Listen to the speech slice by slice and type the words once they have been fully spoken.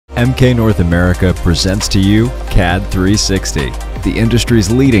MK North America presents to you CAD360, the industry's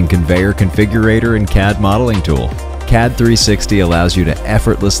leading conveyor configurator and CAD modeling tool. CAD360 allows you to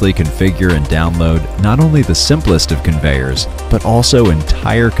effortlessly configure and download not only the simplest of conveyors, but also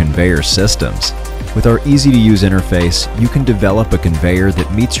entire conveyor systems. With our easy-to-use interface, you can develop a conveyor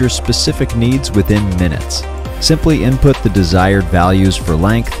that meets your specific needs within minutes. Simply input the desired values for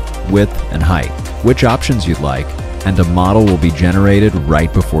length, width, and height, which options you'd like, and a model will be generated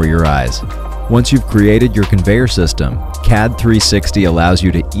right before your eyes. Once you've created your conveyor system, CAD360 allows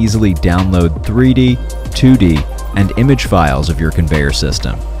you to easily download 3D, 2D, and image files of your conveyor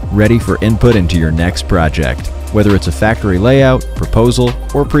system, ready for input into your next project, whether it's a factory layout, proposal,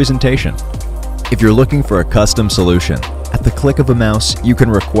 or presentation. If you're looking for a custom solution, at the click of a mouse, you can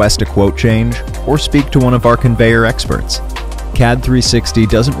request a quote change or speak to one of our conveyor experts. CAD360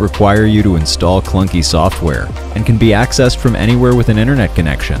 doesn't require you to install clunky software and can be accessed from anywhere with an internet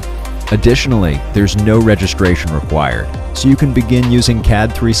connection. Additionally, there's no registration required, so you can begin using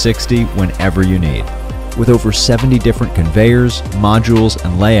CAD360 whenever you need. With over 70 different conveyors, modules,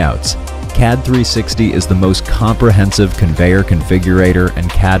 and layouts, CAD360 is the most comprehensive conveyor configurator and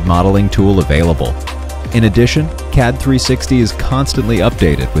CAD modeling tool available. In addition, CAD360 is constantly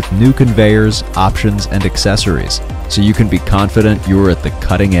updated with new conveyors, options, and accessories, so you can be confident you are at the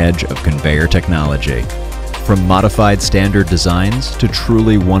cutting edge of conveyor technology. From modified standard designs to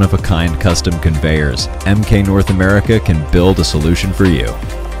truly one-of-a-kind custom conveyors, MK North America can build a solution for you.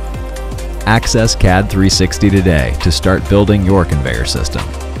 Access CAD360 today to start building your conveyor system.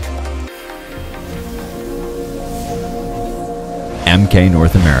 MK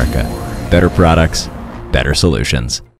North America. Better products, better solutions.